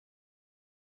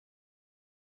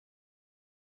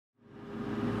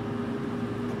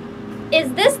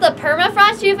Is this the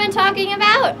permafrost you've been talking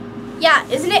about? Yeah,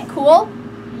 isn't it cool?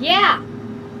 Yeah.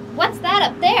 What's that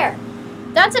up there?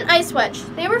 That's an ice wedge.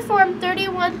 They were formed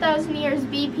 31,000 years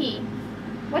BP.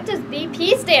 What does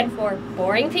BP stand for?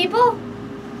 Boring people?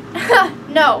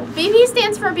 No, BP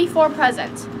stands for before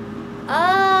present.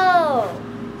 Oh,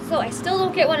 so I still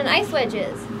don't get what an ice wedge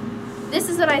is. This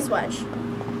is an ice wedge.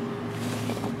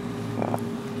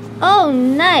 Oh,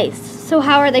 nice. So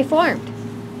how are they formed?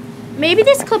 Maybe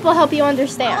this clip will help you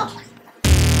understand.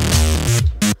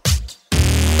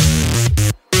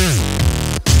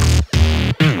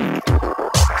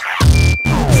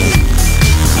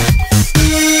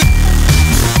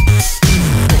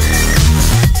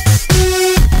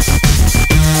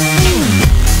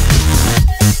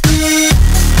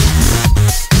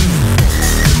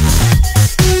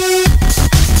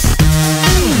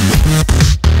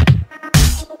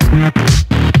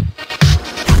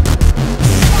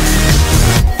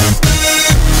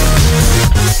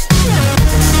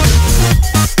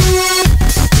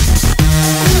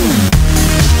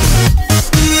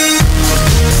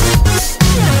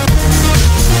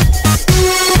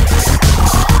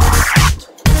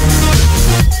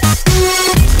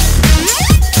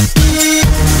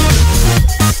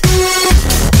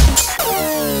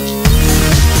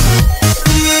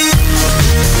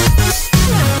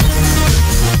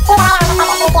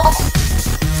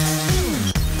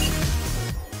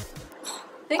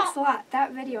 Thanks a lot.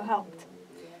 That video helped.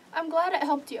 I'm glad it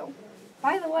helped you.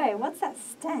 By the way, what's that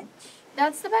stench?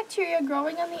 That's the bacteria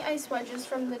growing on the ice wedges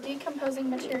from the decomposing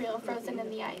material frozen in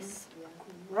the ice.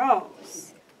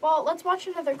 Gross. Well, let's watch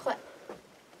another clip.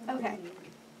 Okay.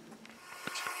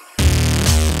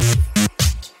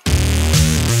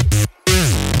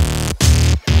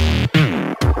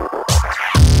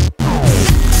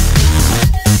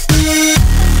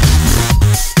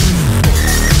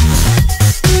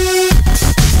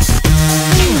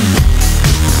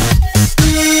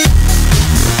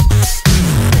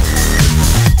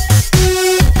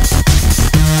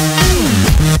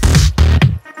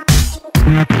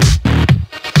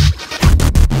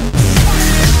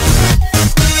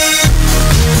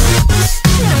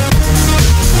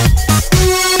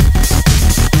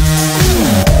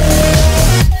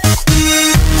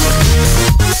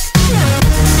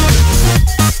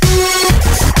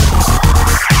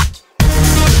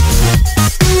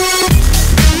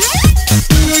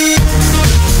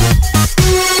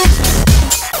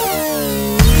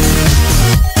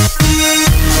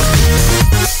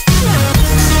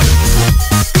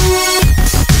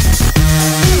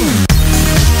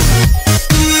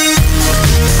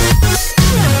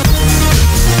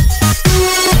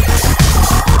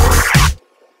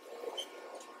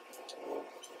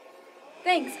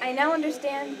 Thanks, I now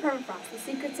understand permafrost, the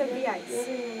secrets of the ice.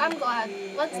 I'm glad.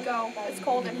 Let's go. It's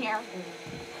cold in here.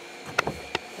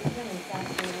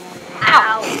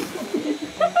 Ow!